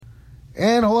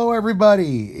And hello,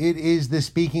 everybody. It is the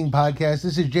Speaking Podcast.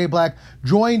 This is Jay Black,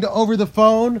 joined over the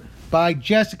phone by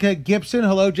Jessica Gibson.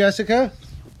 Hello, Jessica.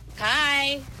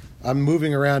 Hi. I'm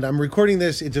moving around. I'm recording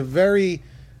this. It's a very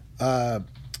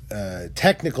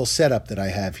technical setup that I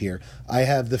have here. I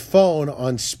have the phone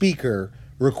on speaker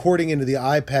recording into the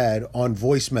iPad on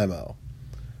voice memo.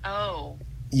 Oh.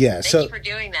 Yeah. Thank you for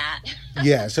doing that.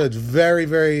 Yeah, so it's very,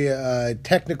 very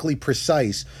technically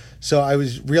precise. So I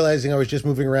was realizing I was just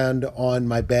moving around on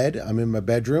my bed. I'm in my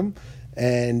bedroom,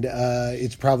 and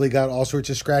it's probably got all sorts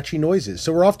of scratchy noises.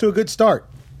 So we're off to a good start.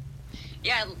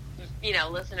 Yeah,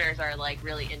 listeners are like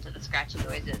really into the scratchy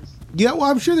noises. Yeah,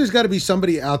 well, I'm sure there's got to be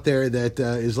somebody out there that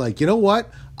is like, you know what?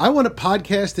 I want a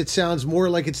podcast that sounds more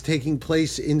like it's taking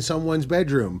place in someone's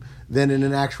bedroom than in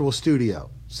an actual studio.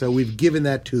 So we've given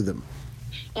that to them.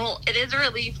 Well, it is a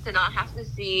relief to not have to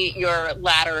see your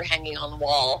ladder hanging on the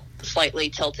wall, slightly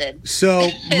tilted. So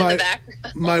my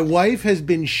my wife has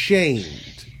been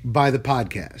shamed by the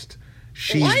podcast.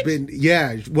 She's been,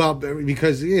 well,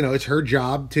 because, it's her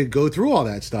job to go through all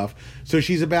that stuff. So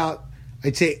she's about,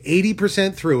 I'd say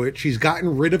 80% through it. She's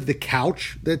gotten rid of the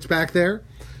couch that's back there.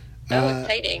 Oh,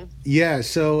 exciting. Yeah,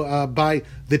 so by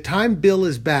the time Bill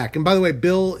is back, and by the way,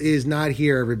 Bill is not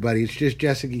here, everybody. It's just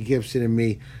Jessica Gibson and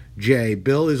me, Jay.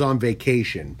 Bill is on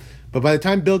vacation. But by the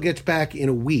time Bill gets back in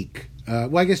a week,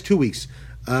 I guess 2 weeks,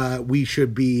 we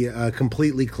should be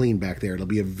completely clean back there. It'll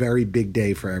be a very big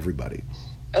day for everybody.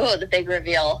 Oh, the big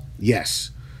reveal.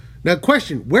 Yes. Now,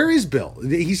 question, where is Bill?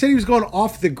 He said he was going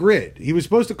off the grid. He was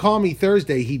supposed to call me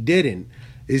Thursday. He didn't.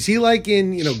 Is he like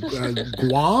in,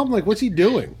 Guam? Like, what's he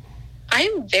doing?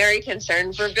 I'm very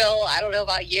concerned for Bill. I don't know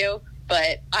about you,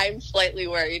 but I'm slightly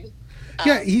worried.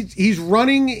 Yeah, he's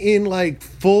running in like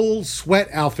full sweat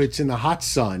outfits in the hot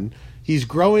sun. He's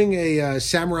growing a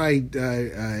samurai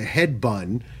head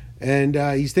bun, and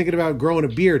he's thinking about growing a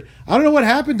beard. I don't know what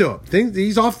happened to him.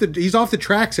 He's off the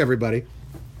tracks, everybody.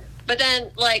 But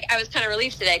then, I was kind of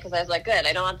relieved today because I was like, good,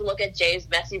 I don't have to look at Jay's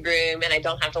messy broom, and I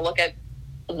don't have to look at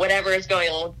whatever is going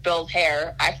on with Bill's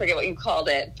hair. I forget what you called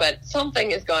it, but something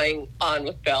is going on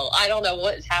with Bill. I don't know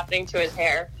what is happening to his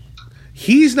hair.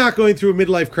 He's not going through a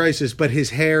midlife crisis, but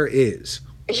his hair is.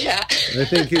 Yeah. I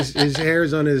think his hair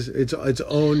is on its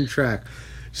own track.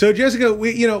 So, Jessica,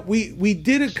 we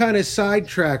did a kind of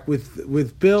sidetrack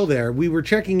with Bill there. We were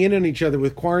checking in on each other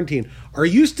with quarantine. Are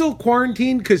you still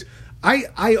quarantined? Because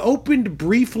I opened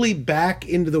briefly back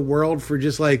into the world for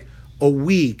just like a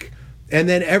week, and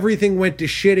then everything went to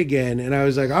shit again. And I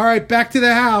was like, all right, back to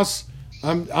the house.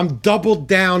 I'm doubled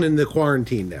down in the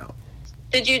quarantine now.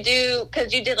 Did you do,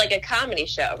 because you did like a comedy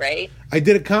show, right? I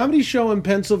did a comedy show in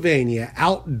Pennsylvania,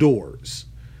 outdoors.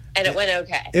 And it went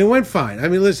okay. It went fine. I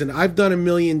mean, listen, I've done a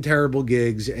million terrible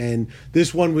gigs, and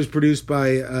this one was produced by,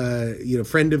 a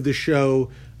friend of the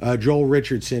show, Joel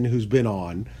Richardson, who's been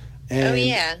on. And, oh,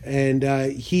 yeah.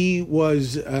 And he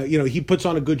was, he puts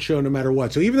on a good show no matter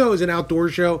what. So even though it was an outdoor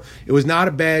show, it was not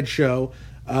a bad show.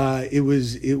 It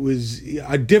was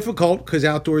difficult because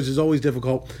outdoors is always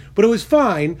difficult, but it was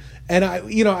fine. And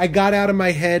I got out of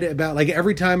my head about like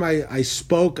every time I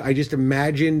spoke, I just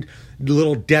imagined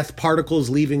little death particles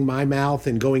leaving my mouth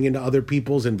and going into other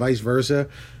people's and vice versa.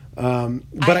 But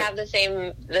I have the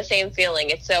same feeling.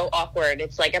 It's so awkward.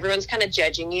 It's like everyone's kind of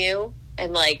judging you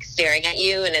and like staring at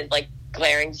you and it's like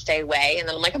glaring to stay away, and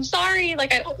then I'm like, I'm sorry,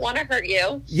 like I don't want to hurt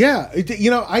you. Yeah,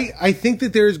 I think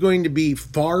that there's going to be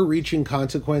far-reaching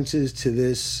consequences to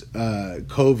this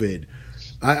COVID.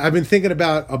 I've been thinking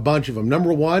about a bunch of them.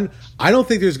 Number one, I don't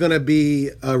think there's going to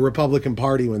be a Republican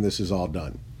Party when this is all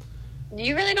done.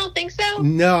 You really don't think so?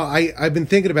 No, I've been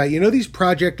thinking about these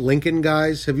Project Lincoln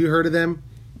guys. Have you heard of them?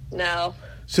 No.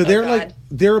 So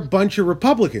they're a bunch of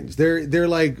Republicans. They're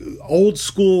like old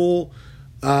school.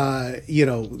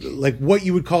 Like what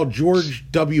you would call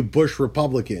George W. Bush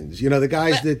Republicans, the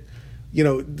guys that,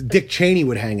 Dick Cheney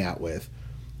would hang out with.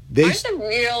 Aren't the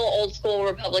real old school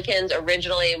Republicans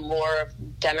originally more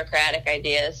Democratic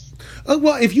ideas?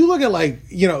 Well, if you look at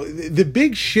the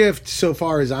big shift so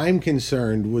far as I'm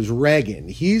concerned was Reagan.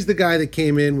 He's the guy that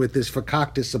came in with this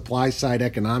fakakta supply side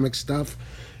economic stuff.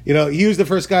 He was the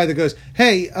first guy that goes,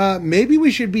 hey, maybe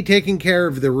we should be taking care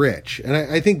of the rich. And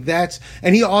I think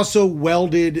and he also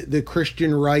welded the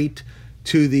Christian right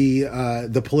to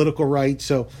the political right.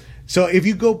 So if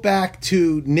you go back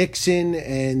to Nixon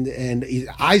and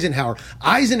Eisenhower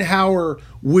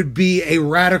would be a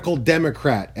radical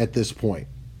Democrat at this point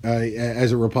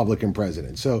as a Republican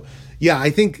president. So, yeah,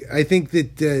 I think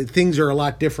that things are a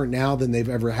lot different now than they've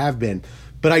ever have been.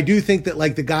 But I do think that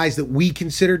the guys that we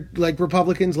considered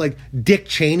Republicans, like Dick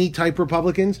Cheney type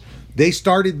Republicans, they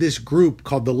started this group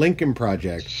called the Lincoln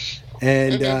Project.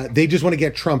 and they just want to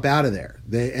get Trump out of there.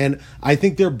 And I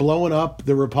think they're blowing up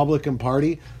the Republican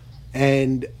Party.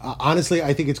 And honestly,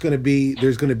 I think there's going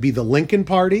to be the Lincoln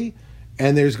Party,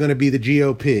 and there's going to be the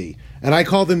GOP. And I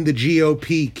call them the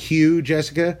GOP Q,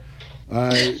 Jessica.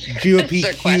 GOP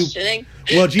They're Q. questioning.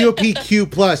 Well, GOP Q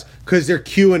plus, because they're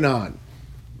QAnon.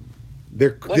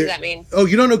 What does that mean? Oh,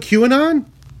 you don't know QAnon?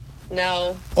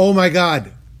 No. Oh my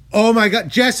God,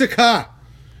 Jessica,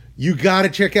 you got to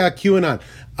check out QAnon.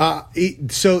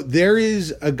 So there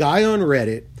is a guy on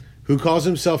Reddit who calls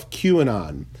himself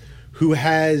QAnon, who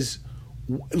has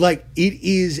it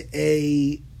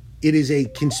is a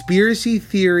conspiracy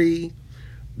theory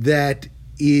that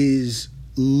is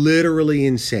literally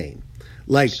insane.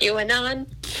 Like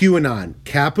QAnon,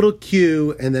 capital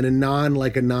Q, and then anon,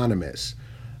 like anonymous.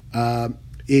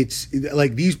 It's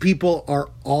like these people are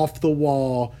off the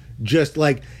wall. Just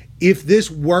like, if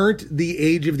this weren't the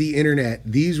age of the internet,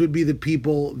 these would be the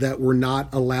people that were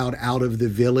not allowed out of the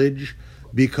village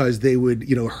because they would,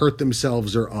 hurt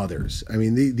themselves or others. I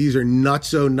mean, these are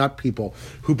nut people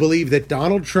who believe that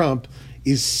Donald Trump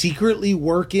is secretly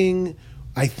working.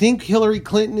 I think Hillary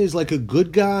Clinton is like a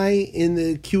good guy in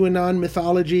the QAnon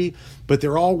mythology, but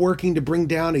they're all working to bring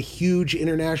down a huge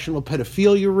international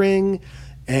pedophilia ring,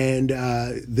 and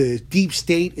the deep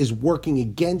state is working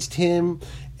against him.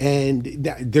 And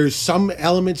there's some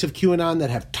elements of QAnon that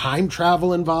have time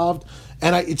travel involved.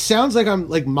 And it sounds like I'm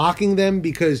like mocking them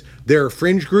because they're a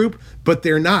fringe group, but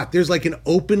they're not. There's like an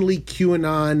openly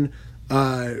QAnon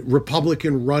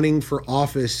Republican running for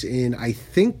office in, I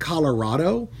think,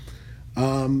 Colorado,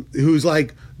 who's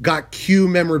like got Q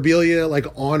memorabilia like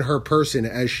on her person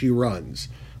as she runs.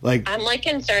 Like, I'm like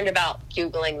concerned about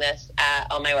Googling this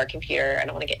on my work computer. I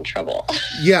don't want to get in trouble.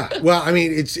 Yeah, well, I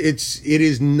mean, it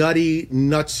is nut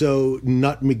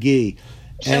McGee.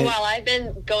 So while I've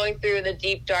been going through the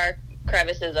deep dark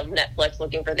crevices of Netflix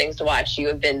looking for things to watch, you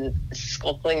have been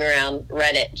skulking around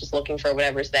Reddit just looking for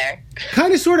whatever's there.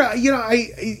 Kind of, sort of.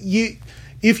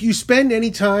 If you spend any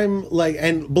time,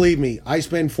 and believe me, I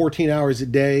spend 14 hours a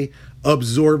day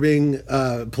absorbing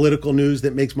political news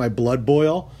that makes my blood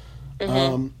boil.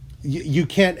 Mm-hmm. You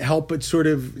can't help but sort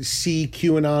of see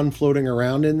QAnon floating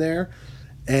around in there.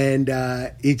 And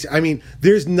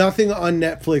there's nothing on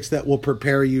Netflix that will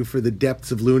prepare you for the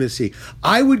depths of lunacy.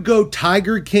 I would go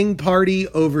Tiger King party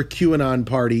over QAnon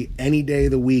party any day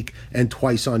of the week and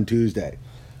twice on Tuesday.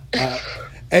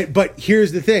 But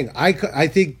here's the thing. I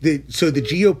think the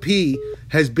GOP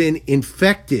has been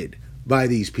infected by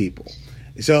these people.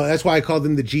 So that's why I call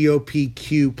them the GOP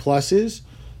Q pluses.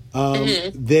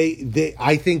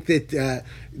 I think that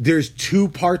there's two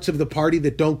parts of the party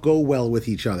that don't go well with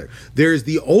each other. There's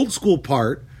the old school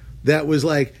part that was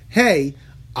like, hey,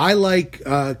 I like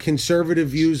conservative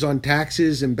views on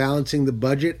taxes and balancing the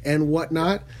budget and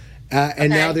whatnot. And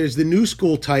now there's the new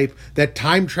school type that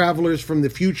time travelers from the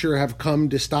future have come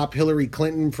to stop Hillary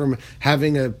Clinton from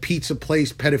having a pizza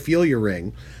place pedophilia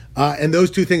ring. And those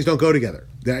two things don't go together.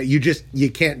 You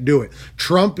can't do it.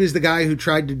 Trump is the guy who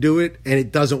tried to do it, and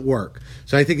it doesn't work.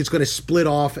 So I think it's going to split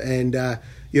off, and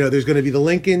there's going to be the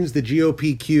Lincolns, the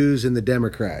GOP Qs, and the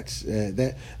Democrats.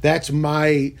 That's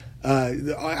my.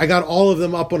 I got all of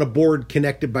them up on a board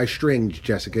connected by strings,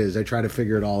 Jessica, as I try to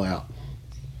figure it all out.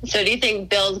 So do you think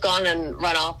Bill's gone and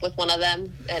run off with one of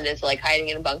them and is like hiding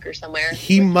in a bunker somewhere?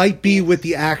 He might be with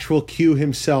the actual Q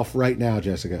himself right now,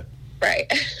 Jessica. Right.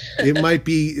 It might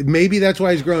be. Maybe that's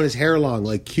why he's growing his hair long.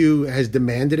 Like Q has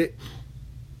demanded it.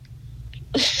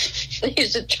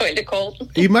 He's just joined a cult.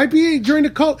 He might be joined a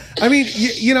cult. I mean,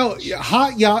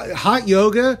 hot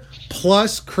yoga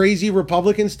plus crazy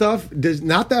Republican stuff does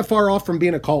not that far off from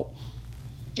being a cult.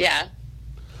 Yeah.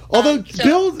 Although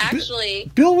Bill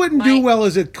wouldn't do well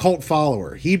as a cult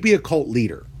follower. He'd be a cult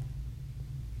leader.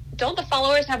 Don't the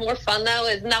followers have more fun though?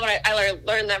 Isn't that what I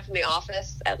learned that from The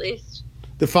Office at least?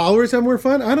 The followers have more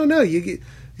fun? I don't know.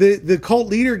 The cult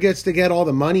leader gets to get all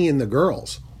the money and the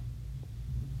girls.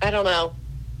 I don't know.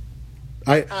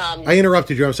 I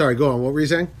interrupted you. I'm sorry. Go on. What were you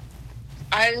saying?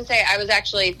 I was going to say, I was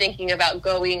actually thinking about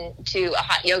going to a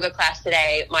hot yoga class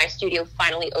today. My studio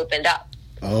finally opened up.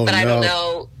 Oh, but I don't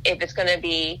know if it's going to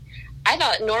be... I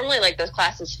thought normally like those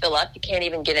classes fill up. You can't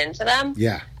even get into them.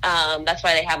 Yeah. That's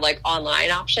why they have like online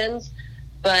options.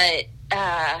 But...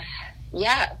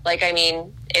 yeah,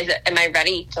 am I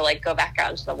ready to like go back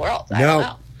out into the world? I don't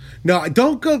know. No,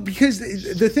 don't go, because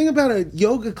the thing about a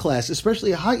yoga class,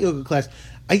 especially a hot yoga class,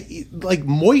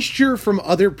 moisture from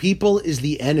other people is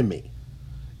the enemy.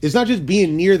 It's not just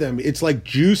being near them. It's like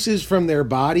juices from their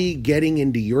body getting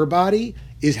into your body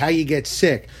is how you get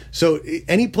sick. So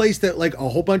any place that like a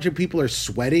whole bunch of people are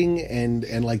sweating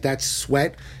and like that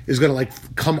sweat is going to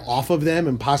like come off of them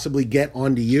and possibly get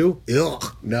onto you.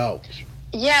 Ugh, no.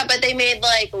 Yeah, but they made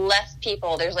like less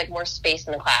people. There's like more space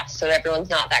in the class, so everyone's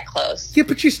not that close. Yeah,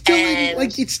 but you're still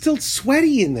like it's still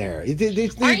sweaty in there.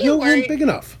 There's no room big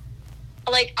enough.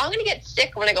 Like, I'm going to get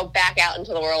sick when I go back out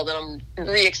into the world and I'm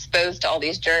re-exposed to all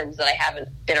these germs that I haven't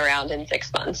been around in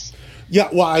 6 months. Yeah,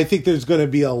 well, I think there's going to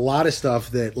be a lot of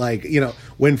stuff that, like, you know,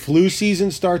 when flu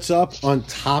season starts up on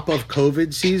top of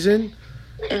COVID season,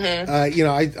 you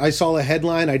know, I saw a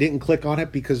headline. I didn't click on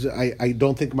it because I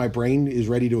don't think my brain is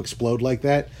ready to explode like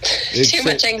that. It's, too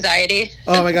much anxiety.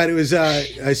 Oh, my God. It was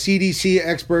CDC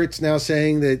experts now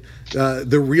saying that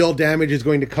the real damage is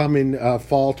going to come in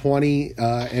fall 20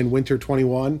 and winter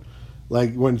 21.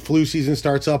 Like, when flu season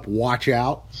starts up, watch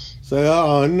out. So,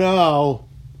 oh, no.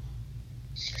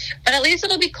 But at least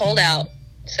it'll be cold out.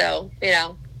 So, you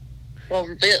know,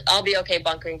 I'll be okay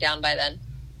bunkering down by then.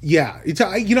 Yeah, it's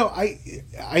you know I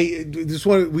this is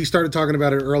what we started talking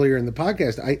about it earlier in the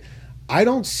podcast. I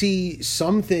don't see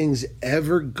some things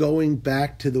ever going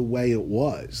back to the way it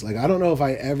was. Like I don't know if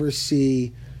I ever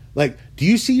see like do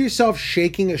you see yourself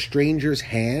shaking a stranger's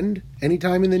hand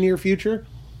anytime in the near future?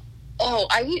 Oh,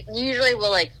 I usually will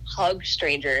like hug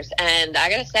strangers, and I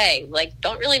gotta say, like,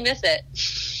 don't really miss it.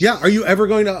 Yeah, are you ever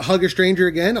going to hug a stranger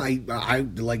again? I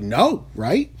like no,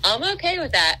 right? I'm okay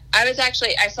with that. I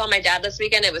saw my dad this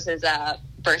weekend. It was his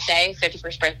birthday,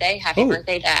 51st birthday. Happy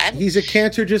birthday, Dad! He's a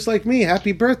Cancer just like me.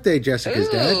 Happy birthday, Jessica's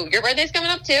dad. Your birthday's coming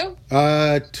up too?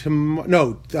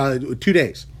 2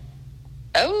 days.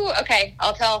 Oh, okay.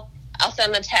 I'll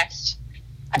send a text.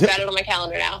 I've got it on my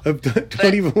calendar now.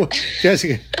 Don't even,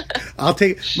 Jessica. I'll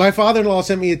take. My father-in-law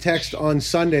sent me a text on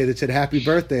Sunday that said "Happy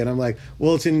Birthday," and I'm like,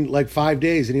 "Well, it's in like 5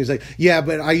 days." And he was like, "Yeah,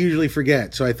 but I usually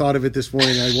forget, so I thought of it this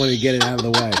morning. I wanted to get it out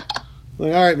of the way." I'm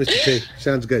like, all right, Mr. T,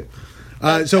 sounds good.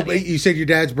 So you said your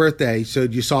dad's birthday. So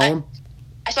you saw him?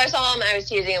 So I saw him. I was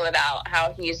teasing him about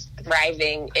how he's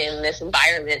thriving in this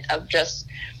environment of just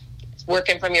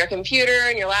working from your computer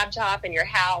and your laptop in your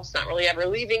house, not really ever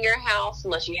leaving your house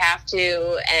unless you have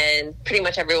to, and pretty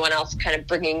much everyone else kind of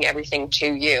bringing everything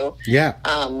to you. Yeah.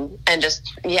 And just,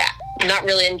 not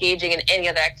really engaging in any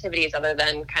other activities other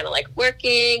than kind of like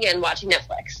working and watching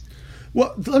Netflix.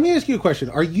 Well, let me ask you a question.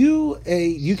 Are you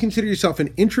you consider yourself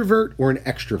an introvert or an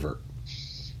extrovert?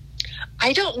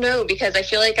 I don't know, because I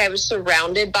feel like I was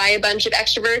surrounded by a bunch of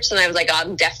extroverts, and I was like,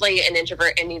 I'm definitely an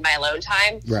introvert and need my alone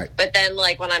time. Right. But then,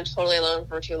 like, when I'm totally alone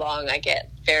for too long, I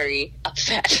get very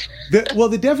upset.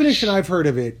 The definition I've heard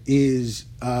of it is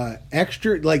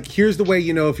like, here's the way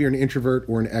you know if you're an introvert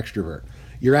or an extrovert.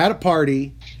 You're at a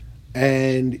party,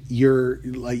 and you're,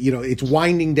 like, you know, it's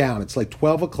winding down. It's like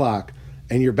 12 o'clock,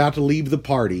 and you're about to leave the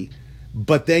party,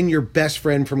 but then your best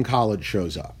friend from college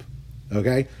shows up,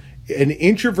 okay? An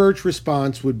introvert's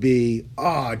response would be,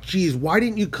 oh, geez, why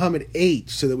didn't you come at 8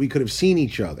 so that we could have seen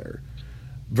each other?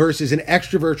 Versus an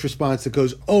extrovert's response that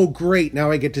goes, oh, great,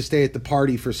 now I get to stay at the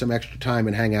party for some extra time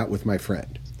and hang out with my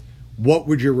friend. What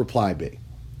would your reply be?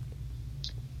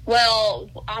 Well,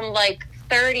 I'm like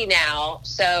 30 now,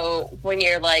 so when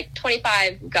you're like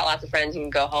 25, you've got lots of friends, you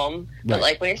can go home. But Right.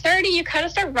 like when you're 30, you kind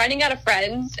of start running out of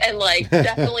friends, and like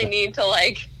definitely need to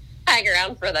like hang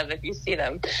around for them if you see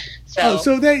them. So,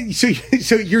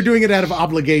 So you're doing it out of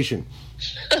obligation.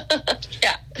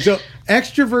 yeah. So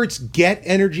extroverts get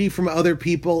energy from other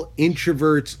people.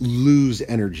 Introverts lose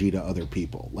energy to other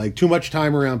people. Like too much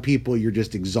time around people, you're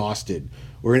just exhausted.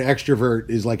 Or an extrovert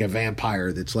is like a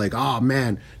vampire that's like, oh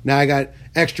man, now I got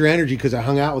extra energy because I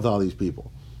hung out with all these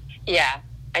people. Yeah.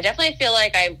 I definitely feel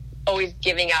like I'm always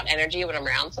giving out energy when I'm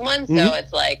around someone. So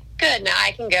it's like, good, now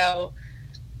I can go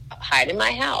hide in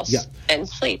my house and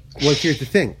sleep. Well, here's the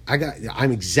thing.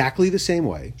 I'm exactly the same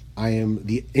way. I am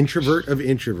the introvert of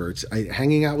introverts.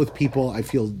 Hanging out with people, I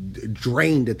feel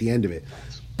drained at the end of it.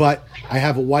 But I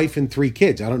have a wife and 3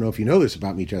 kids. I don't know if you know this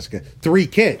about me, Jessica. 3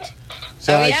 kids.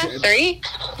 So 3?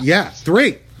 Yeah,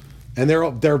 3. And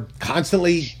they're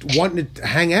constantly wanting to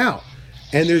hang out.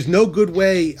 And there's no good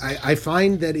way. I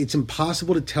find that it's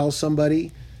impossible to tell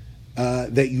somebody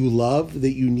that you love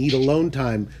that you need alone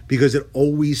time, because it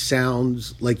always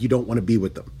sounds like you don't want to be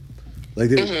with them.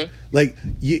 Like,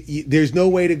 there's no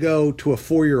way to go to a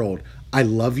 4-year-old. I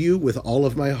love you with all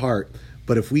of my heart,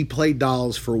 but if we play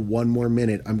dolls for 1 more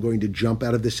minute, I'm going to jump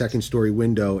out of the 2nd-story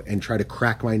window and try to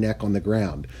crack my neck on the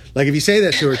ground. Like, if you say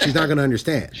that to her, she's not going to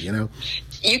understand, you know?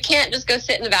 You can't just go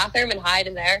sit in the bathroom and hide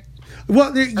in there.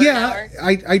 Well,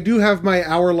 I do have my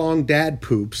hour-long dad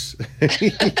poops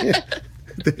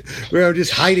where I'm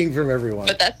just hiding from everyone.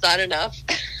 But that's not enough.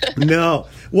 No.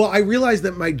 Well, I realized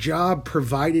that my job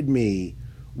provided me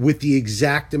with the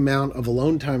exact amount of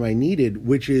alone time I needed,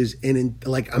 which is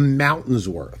like a mountain's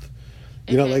worth.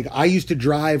 You know, like I used to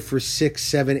drive for 6,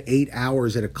 7, 8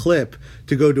 hours at a clip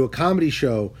to go to a comedy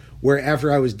show where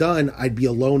after I was done, I'd be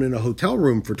alone in a hotel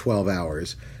room for 12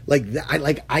 hours.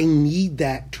 I need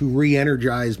that to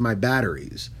re-energize my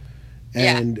batteries.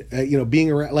 And, you know,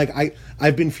 being around, like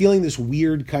I've been feeling this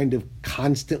weird kind of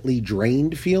constantly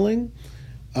drained feeling.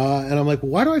 And I'm like,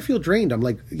 well, why do I feel drained? I'm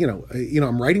like,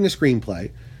 I'm writing a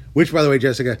screenplay, which, by the way,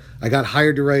 Jessica, I got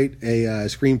hired to write a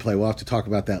screenplay. We'll have to talk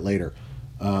about that later.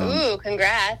 Ooh,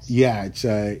 congrats! Yeah, it's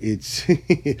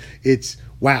it's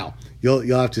wow.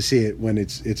 You'll have to see it when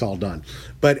it's all done.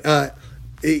 But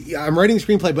I'm writing a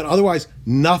screenplay, but otherwise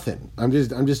nothing. I'm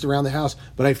just around the house.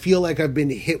 But I feel like I've been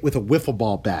hit with a wiffle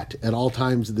ball bat at all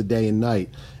times of the day and night.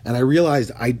 And I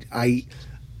realized I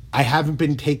haven't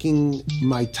been taking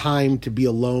my time to be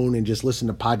alone and just listen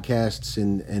to podcasts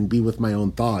and be with my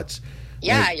own thoughts.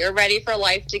 Yeah, you're ready for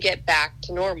life to get back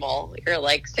to normal. You're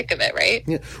like sick of it, right?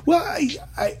 Yeah. Well,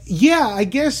 I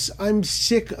guess I'm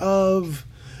sick of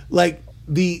like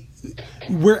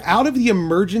we're out of the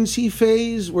emergency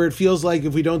phase where it feels like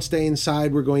if we don't stay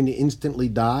inside, we're going to instantly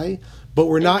die. But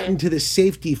we're not into the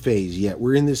safety phase yet.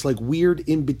 We're in this like weird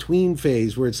in-between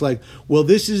phase where it's like, well,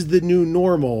 this is the new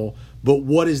normal, but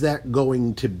what is that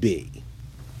going to be?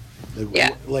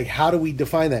 Like, how do we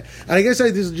define that? And I guess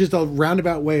this is just a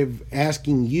roundabout way of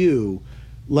asking you,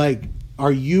 like,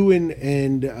 are you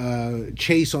and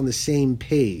Chase on the same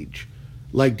page?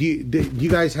 Like, do you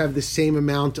guys have the same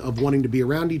amount of wanting to be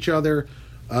around each other?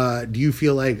 Do you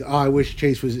feel like, oh, I wish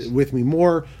Chase was with me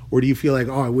more? Or do you feel like,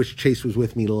 oh, I wish Chase was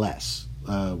with me less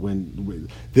when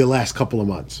the last couple of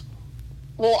months?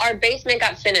 Well, our basement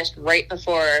got finished right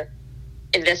before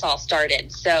this all started.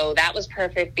 So that was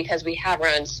perfect because we have our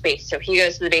own space. So he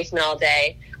goes to the basement all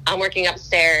day. I'm working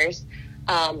upstairs.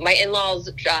 My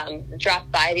in-laws dropped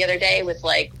by the other day with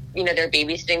they're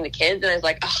babysitting the kids. And I was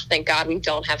like, oh, thank God we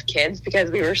don't have kids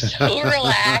because we were so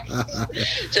relaxed,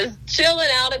 just chilling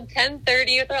out at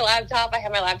 10:30 with our laptop. I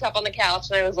had my laptop on the couch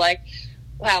and I was like,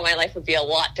 wow, my life would be a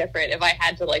lot different if I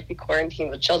had to be quarantined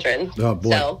with children. Oh, boy.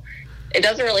 So it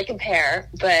doesn't really compare,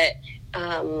 but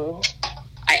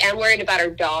I am worried about our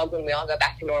dog when we all go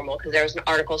back to normal because there was an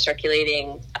article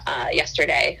circulating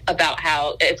yesterday about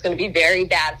how it's going to be very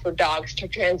bad for dogs to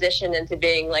transition into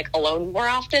being alone more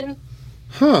often.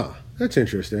 Huh. That's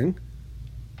interesting.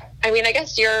 I mean, I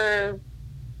guess your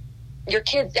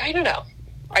kids, I don't know.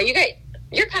 Are you guys,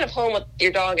 you're kind of home with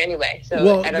your dog anyway, so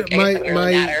well, I don't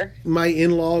really matter. My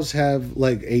in-laws have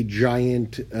a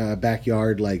giant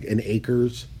backyard, an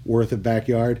acre's worth of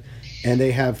backyard, and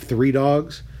they have 3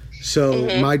 dogs. So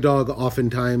my dog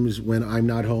oftentimes, when I'm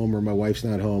not home or my wife's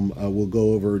not home, will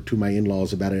go over to my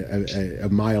in-laws about a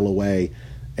mile away,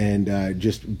 and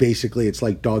just basically it's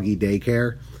like doggy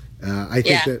daycare. I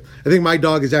think my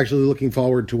dog is actually looking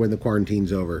forward to when the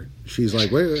quarantine's over. She's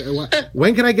like,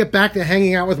 when can I get back to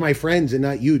hanging out with my friends and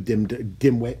not you,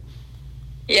 dimwit?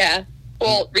 Yeah.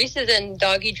 Well, Reese is in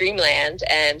doggy dreamland,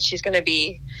 and she's going to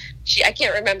be. I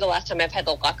can't remember the last time I've had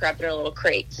to lock her up in her little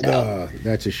crate. So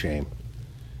that's a shame.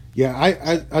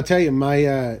 Yeah, I'll tell you,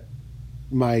 my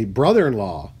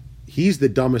brother-in-law, he's the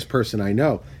dumbest person I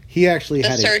know. He actually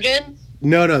had surgeon?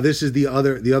 No, this is the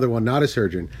other one, not a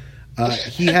surgeon.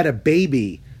 He had a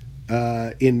baby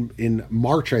in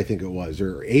March, I think it was,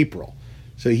 or April.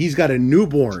 So he's got a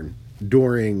newborn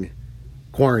during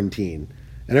quarantine.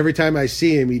 And every time I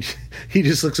see him, he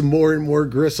just looks more and more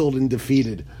gristled and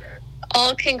defeated.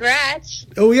 Oh, congrats.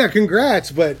 Oh, yeah,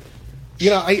 congrats. But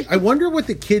I wonder what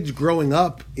the kids growing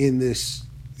up in this,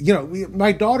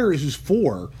 my daughter who's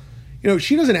 4,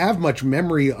 she doesn't have much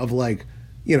memory of what's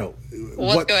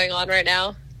going on right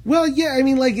now. Well, yeah, I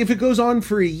mean, if it goes on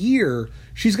for a year,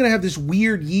 she's going to have this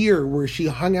weird year where she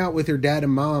hung out with her dad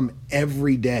and mom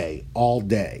every day, all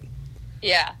day.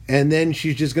 Yeah. And then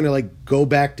she's just going to go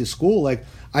back to school.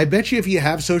 I bet you if you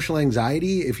have social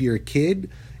anxiety, if you're a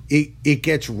kid, it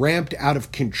gets ramped out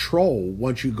of control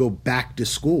once you go back to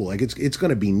school. It's going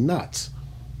to be nuts.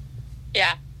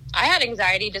 Yeah. I had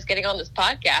anxiety just getting on this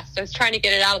podcast. I was trying to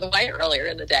get it out of the way earlier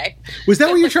in the day. Was that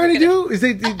what you're trying to do? Is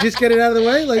they just get it out of the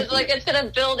way? It's it's going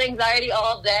to build anxiety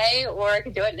all day, or I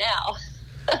could do it now.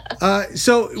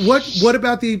 So what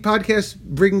about the podcast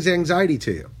brings anxiety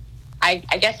to you? I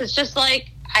guess it's just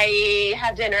I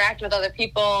have to interact with other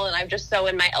people, and I'm just so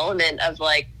in my element of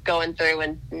going through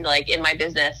and in my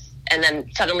business, and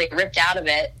then suddenly ripped out of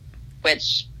it,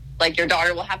 which your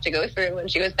daughter will have to go through when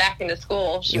she goes back into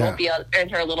school. She won't be in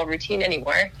her little routine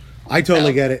anymore. I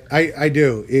totally get it. I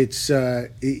do. It's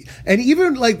and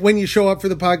even like when you show up for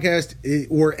the podcast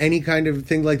or any kind of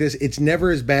thing like this, it's never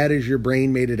as bad as your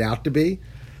brain made it out to be.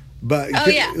 But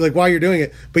like while you're doing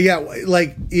it, but yeah,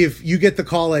 like if you get the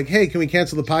call like, "Hey, can we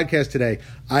cancel the podcast today?"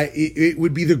 It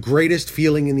would be the greatest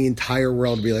feeling in the entire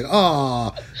world to be like,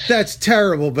 "Oh, that's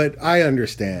terrible," but I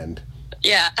understand.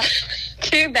 Yeah,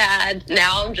 too bad.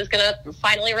 Now I'm just gonna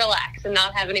finally relax and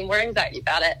not have any more anxiety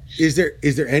about it. Is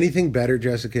there anything better,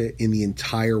 Jessica, in the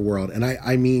entire world? And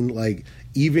I mean, like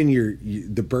even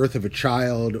the birth of a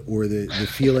child or the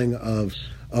feeling of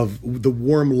the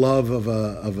warm love of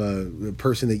a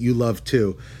person that you love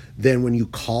too, than when you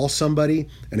call somebody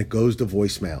and it goes to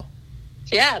voicemail.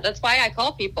 Yeah, that's why I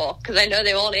call people, because I know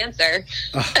they won't answer.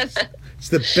 It's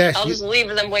the best. I'll just leave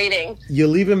them waiting. You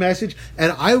leave a message,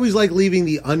 and I always like leaving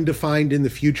the undefined in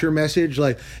the future message,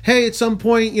 like, hey, at some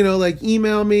point, like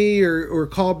email me or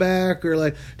call back or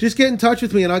like just get in touch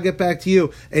with me and I'll get back to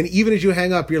you. And even as you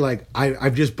hang up, you're like,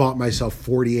 I've just bought myself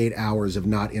 48 hours of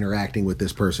not interacting with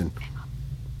this person.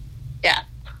 Yeah.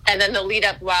 And then the lead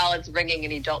up while it's ringing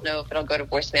and you don't know if it'll go to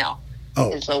voicemail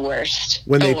is the worst.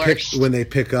 When they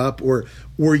pick up or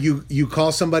you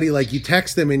call somebody, like you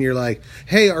text them and you're like,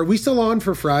 hey, are we still on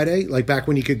for Friday? Like back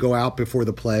when you could go out before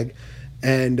the plague,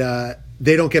 and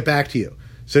they don't get back to you.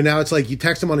 So now it's like you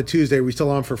text them on a Tuesday, are we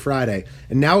still on for Friday?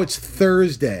 And now it's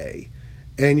Thursday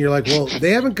and you're like, well,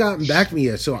 they haven't gotten back to me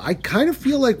yet. So I kind of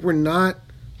feel like we're not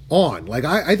on. Like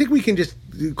I think we can just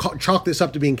chalk this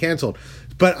up to being canceled.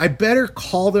 But I better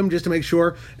call them just to make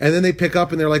sure. And then they pick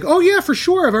up and they're like, oh, yeah, for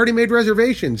sure. I've already made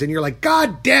reservations. And you're like,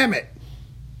 God damn it.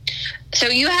 So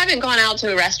you haven't gone out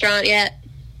to a restaurant yet?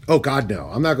 Oh, God, no.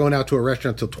 I'm not going out to a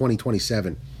restaurant until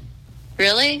 2027.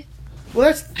 Really?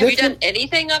 Well, have you done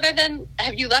anything other than,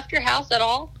 have you left your house at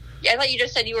all? I thought you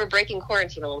just said you were breaking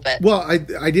quarantine a little bit. Well,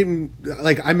 I didn't,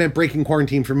 like, I meant breaking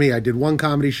quarantine for me. I did one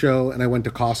comedy show and I went to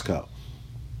Costco.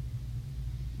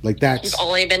 Like that's. You've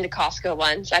only been to Costco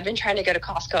once. I've been trying to go to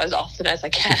Costco as often as I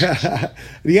can.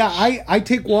 Yeah, I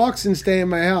take walks and stay in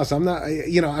my house. I'm not,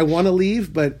 I want to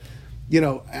leave, but,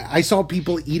 I saw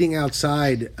people eating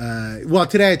outside. Well,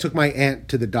 today I took my aunt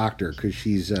to the doctor because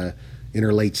she's in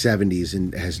her late 70s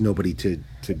and has nobody to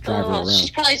drive her around.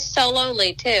 She's probably so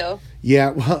lonely, too.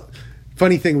 Yeah, well,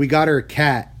 funny thing, we got her a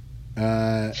cat.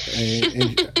 And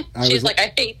she's like,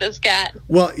 I hate this cat.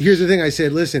 Well, here's the thing. I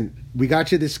said, listen, we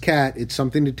got you this cat. It's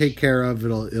something to take care of.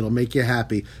 It'll make you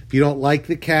happy. If you don't like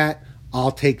the cat,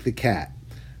 I'll take the cat.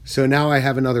 So now I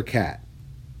have another cat.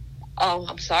 Oh,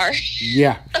 I'm sorry.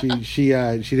 Yeah, she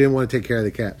didn't want to take care of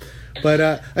the cat.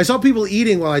 But I saw people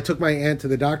eating while I took my aunt to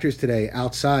the doctor's today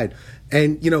outside.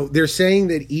 And, they're saying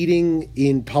that eating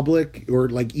in public or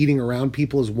like eating around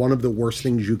people is one of the worst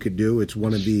things you could do. It's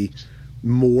one of the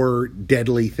more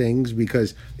deadly things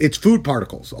because it's food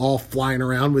particles all flying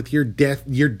around with your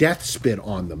death spit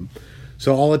on them.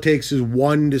 So all it takes is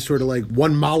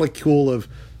one molecule of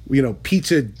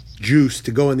pizza juice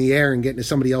to go in the air and get into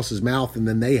somebody else's mouth, and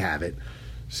then they have it.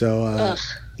 So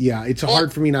yeah, it's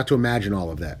hard for me not to imagine all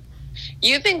of that.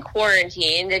 You've been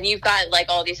quarantined and you've got like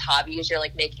all these hobbies. You're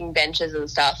like making benches and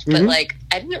stuff, but like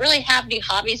I didn't really have any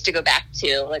hobbies to go back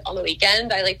to. Like on the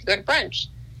weekend I like to go to brunch.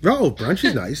 Oh, brunch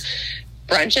is nice.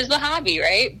 Brunch is the hobby,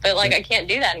 right? But like I can't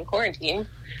do that in quarantine.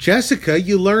 Jessica,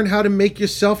 you learn how to make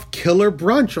yourself killer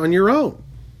brunch on your own.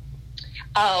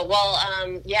 Oh,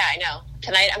 well, yeah, I know.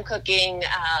 Tonight I'm cooking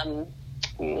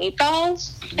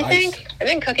meatballs, I think. I've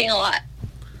been cooking a lot.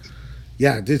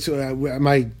 Yeah,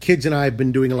 my kids and I have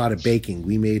been doing a lot of baking.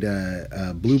 We made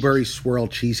a blueberry swirl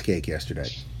cheesecake yesterday.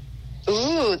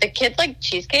 Ooh, the kids like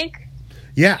cheesecake?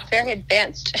 Yeah. Very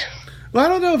advanced. Well, I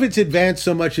don't know if it's advanced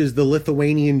so much as the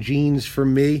Lithuanian genes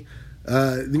from me.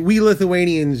 We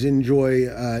Lithuanians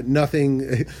enjoy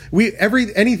nothing.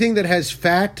 Anything that has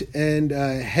fat and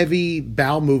heavy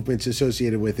bowel movements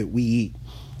associated with it, we eat.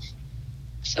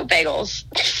 So bagels.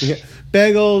 Yeah.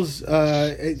 Bagels,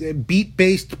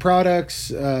 beet-based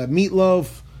products,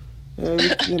 meatloaf.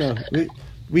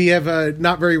 We have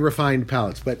not very refined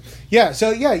palates, but yeah. So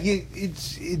yeah,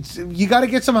 you got to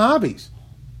get some hobbies.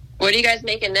 What are you guys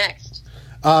making next?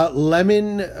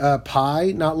 Lemon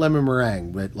pie, not lemon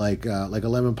meringue, but like a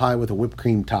lemon pie with a whipped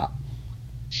cream top.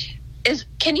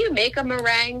 Can you make a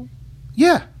meringue?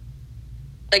 Yeah.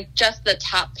 Like just the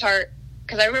top part?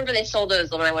 Because I remember they sold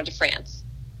those when I went to France.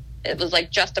 It was like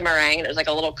just a meringue, and it was like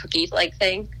a little cookie-like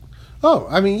thing. Oh,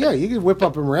 I mean, yeah, you could whip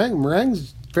up a meringue.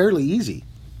 Meringue's fairly easy.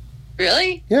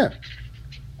 Really? Yeah.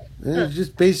 It's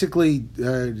just basically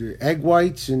egg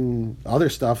whites and other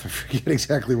stuff. I forget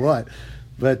exactly what.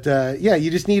 But, yeah,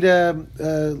 you just need a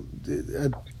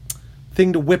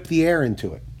thing to whip the air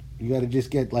into it. You got to just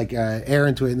get like air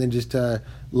into it and then just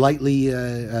lightly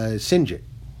singe it.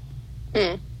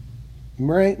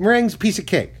 Meringue's a piece of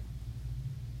cake.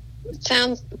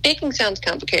 Baking sounds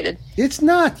complicated. It's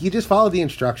not. You just follow the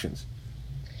instructions.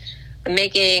 I'm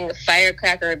making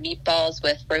firecracker meatballs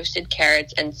with roasted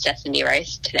carrots and sesame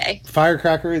rice today.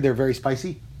 Firecracker, they're very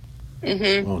spicy?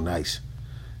 Mm-hmm. Oh, nice.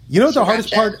 You know what the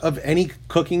hardest part of any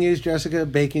cooking is, Jessica?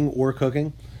 Baking or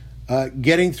cooking?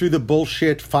 Getting through the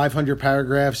bullshit 500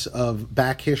 paragraphs of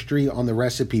back history on the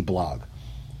recipe blog.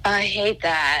 I hate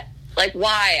that. Like,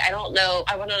 why? I don't know.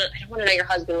 I don't want to know your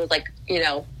husband was like,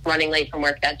 running late from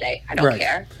work that day. I don't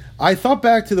care. I thought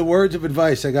back to the words of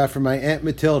advice I got from my Aunt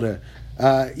Matilda.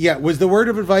 Was the word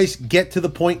of advice get to the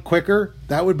point quicker?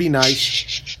 That would be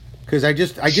nice. Because I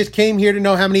just came here to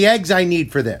know how many eggs I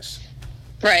need for this.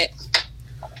 Right.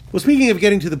 Well, speaking of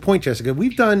getting to the point, Jessica,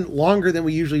 we've done longer than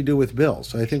we usually do with Bill,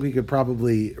 so I think we could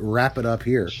probably wrap it up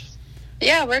here.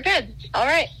 Yeah, we're good. All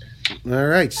right. All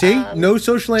right. See? No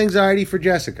social anxiety for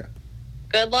Jessica.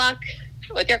 Good luck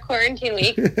with your quarantine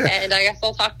week, and I guess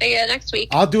I'll talk to you next week.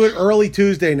 I'll do it early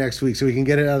Tuesday next week so we can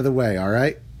get it out of the way, all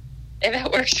right? If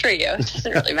it works for you. It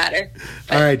doesn't really matter.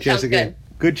 All right, Jessica.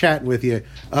 Good chatting with you.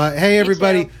 Hey,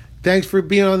 everybody. Thanks for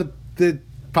being on the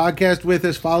podcast with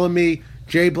us. Follow me,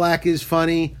 Jay Black is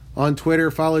Funny, on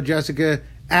Twitter. Follow Jessica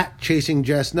at Chasing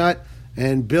Jessnut.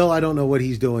 And Bill, I don't know what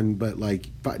he's doing, but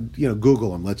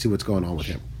Google him. Let's see what's going on with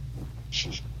him.